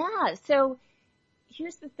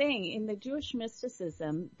here's the thing. In the Jewish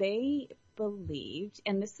mysticism, they believed,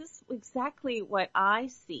 and this is exactly what I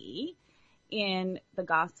see in the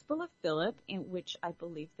Gospel of Philip, in which I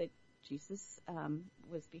believe that Jesus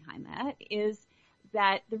was behind that, is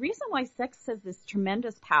that the reason why sex has this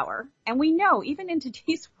tremendous power, and we know even in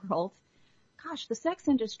today's world, gosh, the sex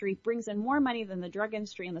industry brings in more money than the drug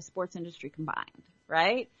industry and the sports industry combined,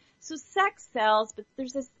 right? So sex sells, but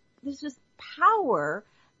there's this power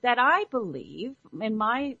that I believe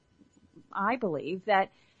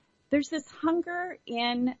that there's this hunger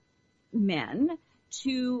in men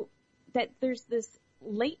that there's this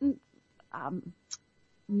latent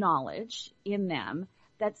knowledge in them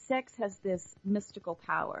that sex has this mystical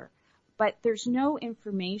power. But there's no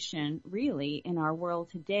information really in our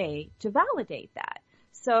world today to validate that.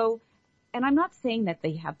 So, and I'm not saying that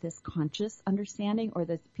they have this conscious understanding or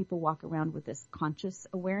that people walk around with this conscious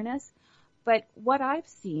awareness, but what I've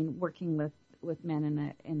seen working with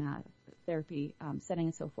men in a therapy setting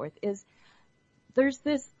and so forth is there's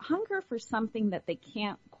this hunger for something that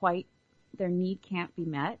their need can't be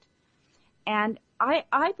met. And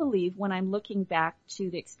I believe when I'm looking back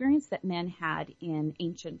to the experience that men had in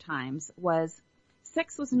ancient times was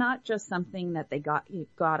sex was not just something that they got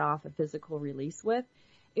off a physical release with.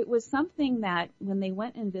 It was something that when they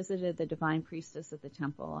went and visited the divine priestess at the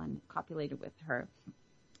temple and copulated with her,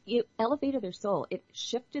 it elevated their soul. It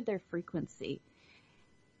shifted their frequency.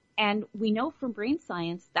 And we know from brain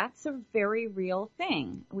science that's a very real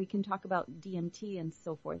thing. We can talk about DMT and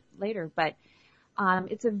so forth later, but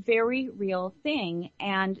it's a very real thing.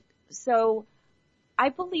 And so I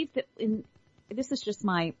believe that this is just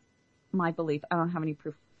my belief. I don't have any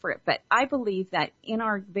proof for it, but I believe that in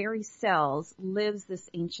our very cells lives this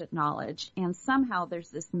ancient knowledge, and somehow there's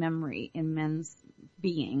this memory in men's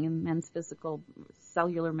being, in men's physical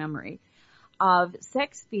cellular memory of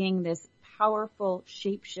sex being this powerful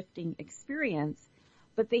shape-shifting experience,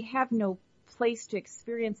 but they have no place to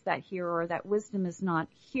experience that here, or that wisdom is not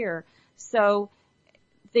here. So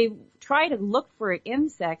they try to look for it in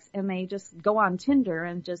sex, and they just go on Tinder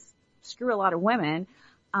and just screw a lot of women.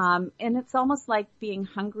 And it's almost like being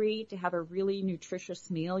hungry to have a really nutritious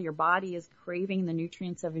meal. Your body is craving the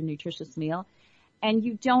nutrients of a nutritious meal, and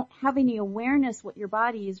you don't have any awareness what your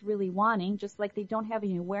body is really wanting, just like they don't have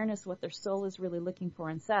any awareness what their soul is really looking for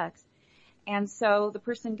in sex. And so the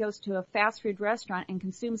person goes to a fast food restaurant and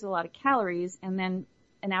consumes a lot of calories, and then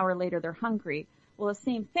an hour later they're hungry. Well, the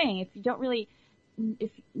same thing. If you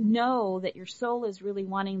know that your soul is really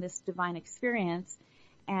wanting this divine experience,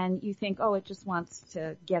 and you think, oh, it just wants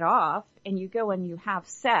to get off, and you go and you have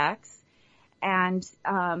sex, and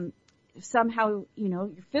somehow, your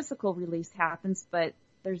physical release happens, but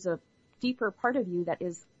there's a deeper part of you that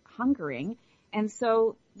is hungering. And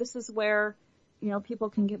so this is where, people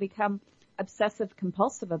can become obsessive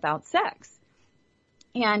compulsive about sex.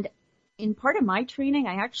 And in part of my training,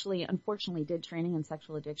 I actually, unfortunately, did training in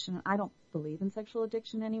sexual addiction. I don't believe in sexual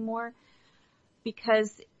addiction anymore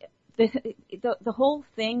because the whole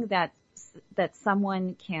thing that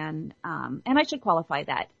someone can, and I should qualify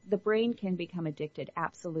that, the brain can become addicted,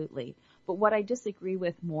 absolutely. But what I disagree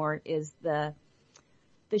with more is the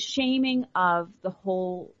shaming of the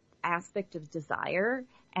whole aspect of desire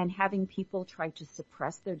and having people try to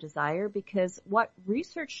suppress their desire, because what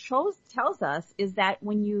research tells us is that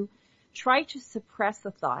when you try to suppress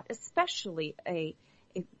a thought, especially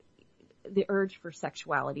the urge for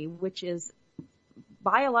sexuality, which is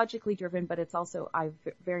biologically driven, but it's also, I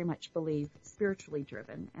very much believe, spiritually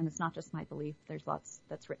driven. And it's not just my belief. There's lots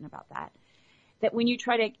that's written about that. That when you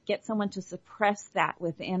try to get someone to suppress that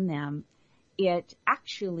within them, it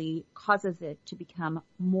actually causes it to become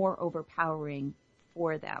more overpowering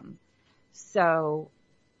for them. So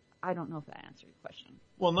I don't know if that answered your question.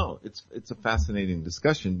 Well, no, it's a fascinating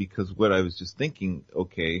discussion, because what I was just thinking,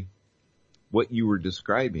 okay, what you were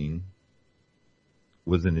describing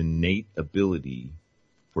was an innate ability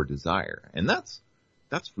for desire. And that's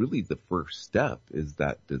really the first step, is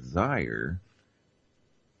that desire.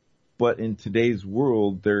 But in today's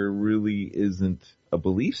world, there really isn't a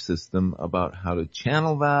belief system about how to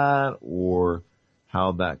channel that or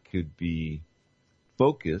how that could be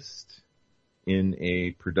focused in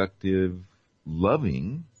a productive,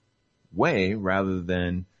 loving way, rather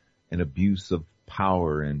than an abuse of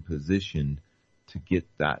power and position to get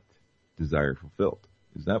that desire fulfilled.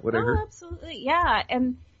 Is that what I heard? Oh, absolutely. Yeah.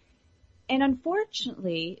 And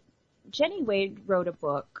unfortunately, Jenny Wade wrote a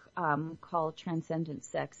book called Transcendent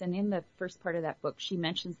Sex. And in the first part of that book, she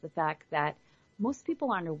mentions the fact that most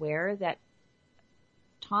people aren't aware that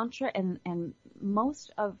Tantra and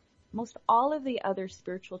most all of the other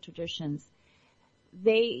spiritual traditions,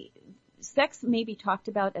 sex may be talked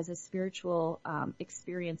about as a spiritual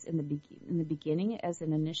experience in the beginning, as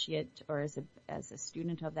an initiate or as a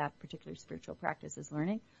student of that particular spiritual practice is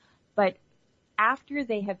learning. But after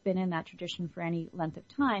they have been in that tradition for any length of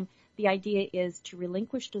time, the idea is to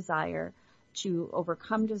relinquish desire, to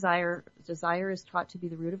overcome desire. Desire is taught to be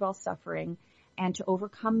the root of all suffering, and to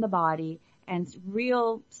overcome the body. And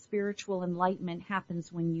real spiritual enlightenment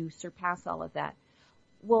happens when you surpass all of that.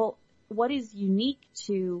 Well, what is unique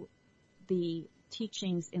to the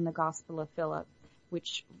teachings in the Gospel of Philip,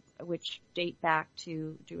 which date back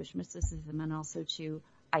to Jewish mysticism and also to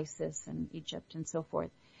Isis and Egypt and so forth,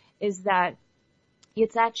 is that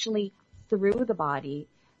it's actually through the body,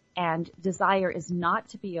 and desire is not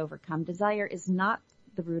to be overcome. Desire is not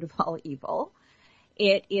the root of all evil.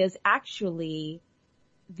 It is actually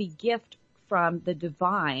the gift from the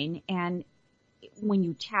divine, and when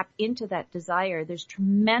you tap into that desire, there's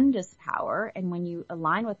tremendous power, and when you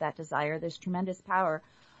align with that desire, there's tremendous power.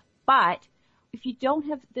 But if you don't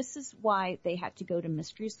have, this is why they had to go to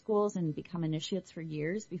mystery schools and become initiates for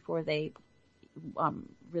years before they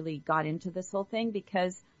really got into this whole thing,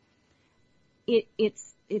 because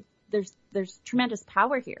there's tremendous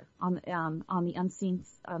power here on the unseen,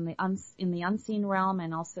 in the unseen realm,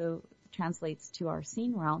 and also translates to our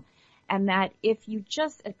seen realm. And that if you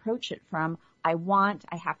just approach it from, I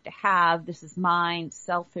have to have, this is mine,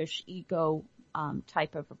 selfish, ego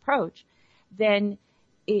type of approach, then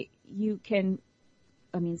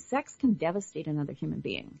sex can devastate another human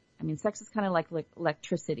being. I mean, sex is kind of like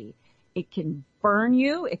electricity. It can burn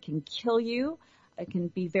you, it can kill you, it can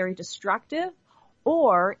be very destructive,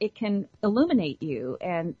 or it can illuminate you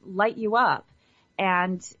and light you up.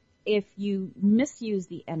 And if you misuse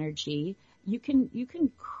the energy, you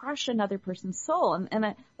can crush another person's soul.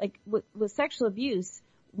 And like with sexual abuse,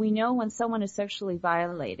 we know when someone is sexually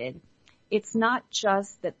violated, it's not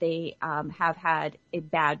just that they have had a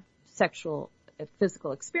bad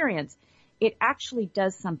physical experience. It actually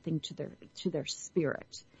does something to their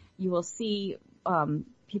spirit. You will see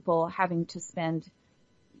people having to spend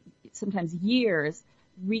sometimes years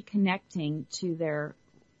reconnecting to their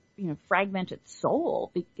fragmented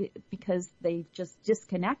soul, because they've just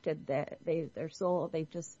disconnected their soul. They've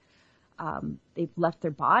left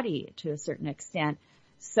their body to a certain extent.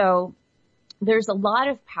 So there's a lot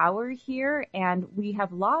of power here, and we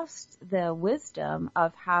have lost the wisdom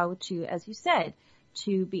of how to, as you said,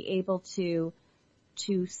 to be able to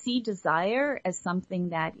see desire as something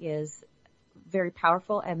that is very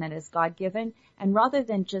powerful and that is God-given, and rather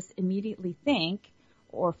than just immediately think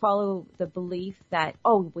or follow the belief that,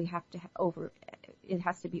 we have to it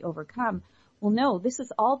has to be overcome. Well, no, this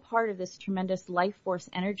is all part of this tremendous life force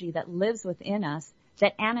energy that lives within us,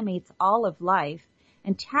 that animates all of life,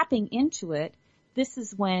 and tapping into it, this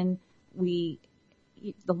is when we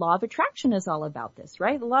the law of attraction is all about this,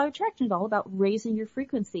 right? The law of attraction is all about raising your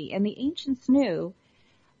frequency. And the ancients knew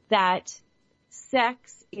that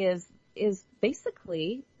sex is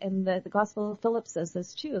basically, and the Gospel of Philip says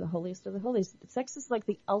this too, the holiest of the holies. Sex is like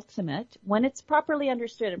the ultimate, when it's properly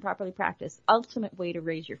understood and properly practiced, ultimate way to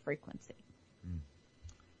raise your frequency.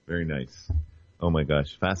 Very nice. Oh my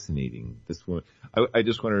gosh, fascinating. This one, I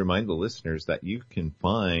just want to remind the listeners that you can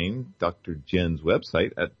find Dr. Jen's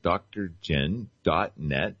website at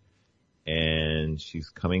drjen.net, and she's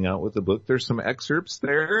coming out with a book. There's some excerpts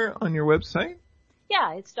there on your website?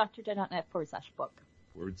 Yeah, it's drjen.net/book.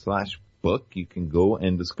 /book. You can go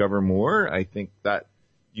and discover more. I think that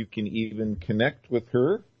you can even connect with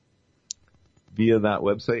her via that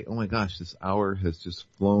website. Oh my gosh, this hour has just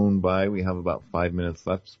flown by. We have about 5 minutes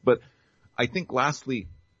left. But I think lastly,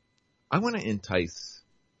 I want to entice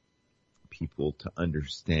people to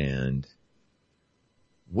understand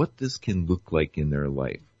what this can look like in their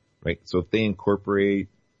life, right? So if they incorporate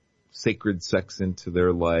sacred sex into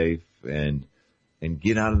their life and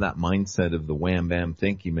get out of that mindset of the wham bam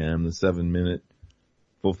thank you ma'am, the 7-minute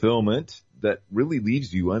fulfillment that really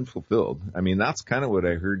leaves you unfulfilled. I mean, that's kind of what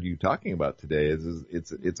I heard you talking about today is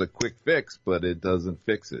it's a quick fix, but it doesn't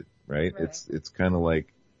fix it, right? It's kind of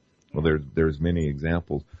like, well, there's many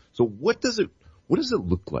examples. So what does it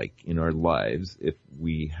look like in our lives if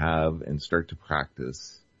we have and start to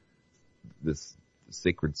practice this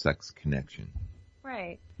sacred sex connection?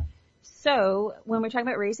 Right. So when we're talking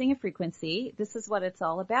about raising a frequency, this is what it's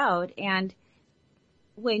all about. And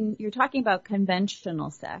when you're talking about conventional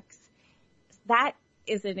sex, that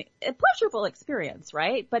is a pleasurable experience,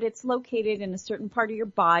 right? But it's located in a certain part of your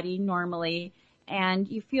body normally, and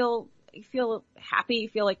you feel happy, you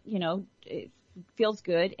feel like, it feels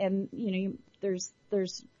good, and, there's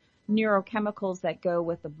neurochemicals that go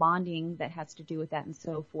with the bonding that has to do with that and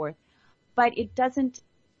so forth. But it doesn't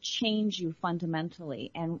change you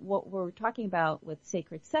fundamentally. And what we're talking about with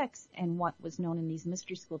sacred sex and what was known in these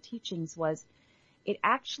mystery school teachings was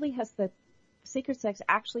sacred sex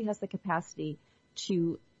actually has the capacity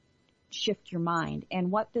to shift your mind.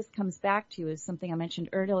 And what this comes back to is something I mentioned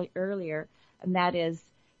earlier, and that is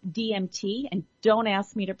DMT. And don't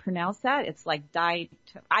ask me to pronounce that. It's like I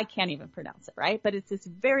can't even pronounce it, right? But it's this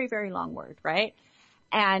very, very long word, right?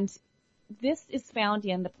 And this is found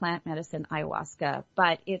in the plant medicine ayahuasca,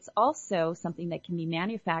 but it's also something that can be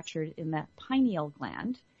manufactured in the pineal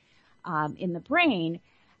gland, in the brain,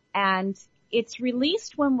 and it's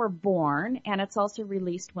released when we're born, and it's also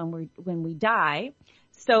released when we die.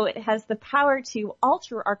 So it has the power to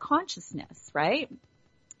alter our consciousness, right?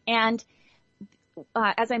 And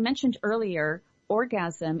as I mentioned earlier,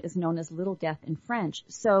 orgasm is known as little death in French.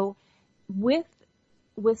 So with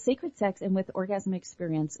sacred sex and with orgasm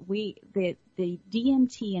experience, the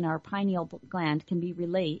DMT in our pineal gland can be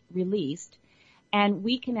released, and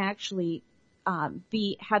we can actually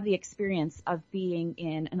have the experience of being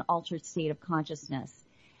in an altered state of consciousness.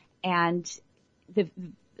 And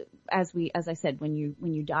as I said, when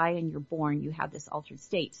you die and you're born, you have this altered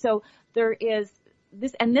state. So there is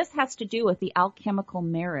this, and this has to do with the alchemical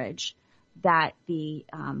marriage that the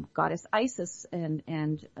goddess Isis and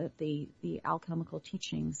the alchemical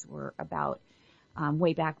teachings were about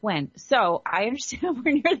way back when. So I understand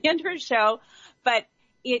we're near the end of our show, but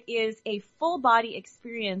it is a full body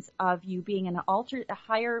experience of you being in a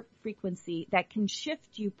higher frequency that can shift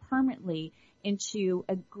you permanently into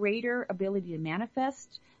a greater ability to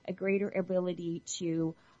manifest, a greater ability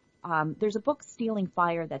to, there's a book, Stealing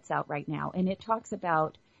Fire, that's out right now, and it talks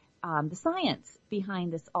about the science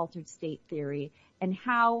behind this altered state theory and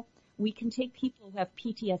how we can take people who have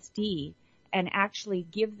PTSD and actually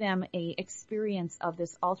give them a experience of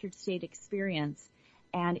this altered state experience,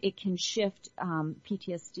 and it can shift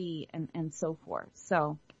PTSD and so forth.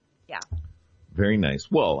 So, yeah. Very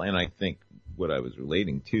nice. Well, and I think what I was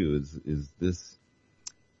relating to is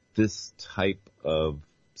this type of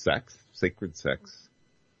sex, sacred sex.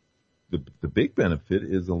 The big benefit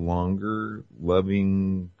is a longer,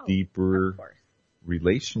 loving, deeper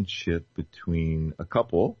relationship between a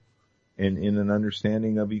couple and in an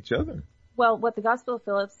understanding of each other. Well, what the Gospel of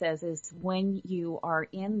Philip says is when you are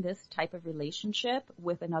in this type of relationship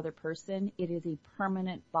with another person, it is a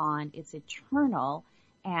permanent bond. It's eternal,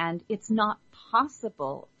 and it's not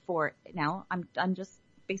possible for, now I'm just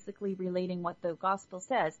basically relating what the Gospel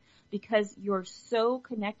says, because you're so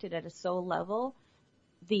connected at a soul level,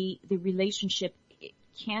 the relationship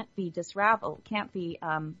can't be disraveled, can't be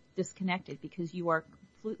disconnected, because you are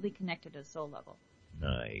completely connected at a soul level.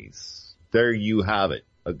 Nice. There you have it.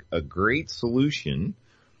 A great solution,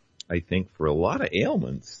 I think, for a lot of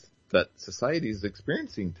ailments that society is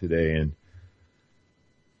experiencing today. And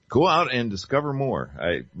go out and discover more.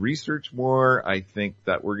 Research more. I think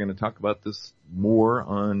that we're going to talk about this more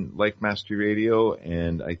on Life Mastery Radio,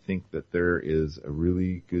 and I think that there is a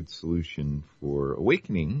really good solution for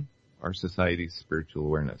awakening our society's spiritual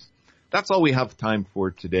awareness. That's all we have time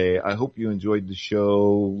for today. I hope you enjoyed the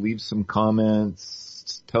show. Leave some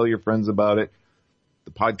comments. Tell your friends about it.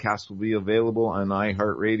 The podcast will be available on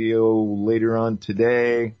iHeartRadio later on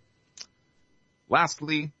today.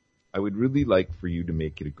 Lastly, I would really like for you to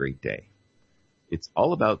make it a great day. It's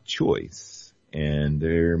all about choice, and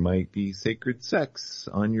there might be sacred sex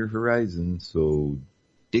on your horizon, so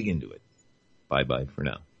dig into it. Bye-bye for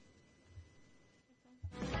now.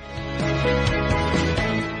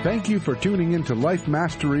 Thank you for tuning in to Life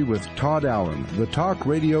Mastery with Todd Allen, the talk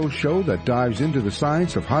radio show that dives into the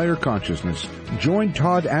science of higher consciousness. Join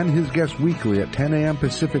Todd and his guests weekly at 10 a.m.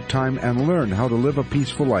 Pacific Time and learn how to live a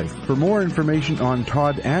peaceful life. For more information on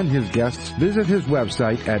Todd and his guests, visit his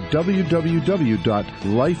website at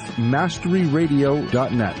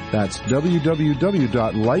www.lifemasteryradio.net. That's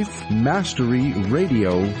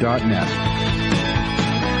www.lifemasteryradio.net.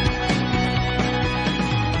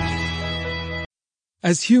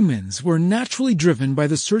 As humans, we're naturally driven by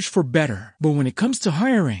the search for better. But when it comes to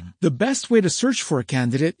hiring, the best way to search for a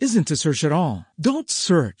candidate isn't to search at all. Don't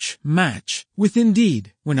search, match with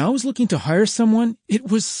Indeed. When I was looking to hire someone, it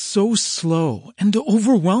was so slow and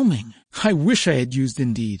overwhelming. I wish I had used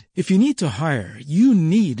Indeed. If you need to hire, you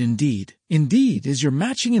need Indeed. Indeed is your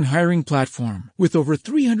matching and hiring platform with over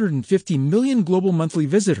 350 million global monthly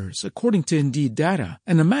visitors, according to Indeed data,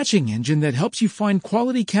 and a matching engine that helps you find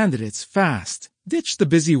quality candidates fast. Ditch the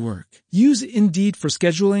busy work. Use Indeed for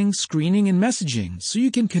scheduling, screening, and messaging so you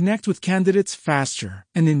can connect with candidates faster.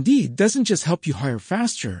 And Indeed doesn't just help you hire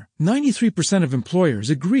faster. 93% of employers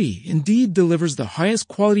agree Indeed delivers the highest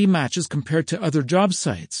quality matches compared to other job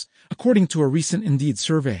sites, according to a recent Indeed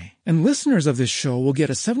survey. And listeners of this show will get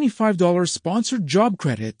a $75 sponsored job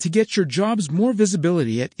credit to get your jobs more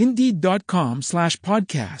visibility at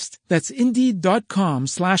Indeed.com/podcast. That's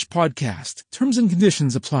Indeed.com/podcast. Terms and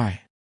conditions apply.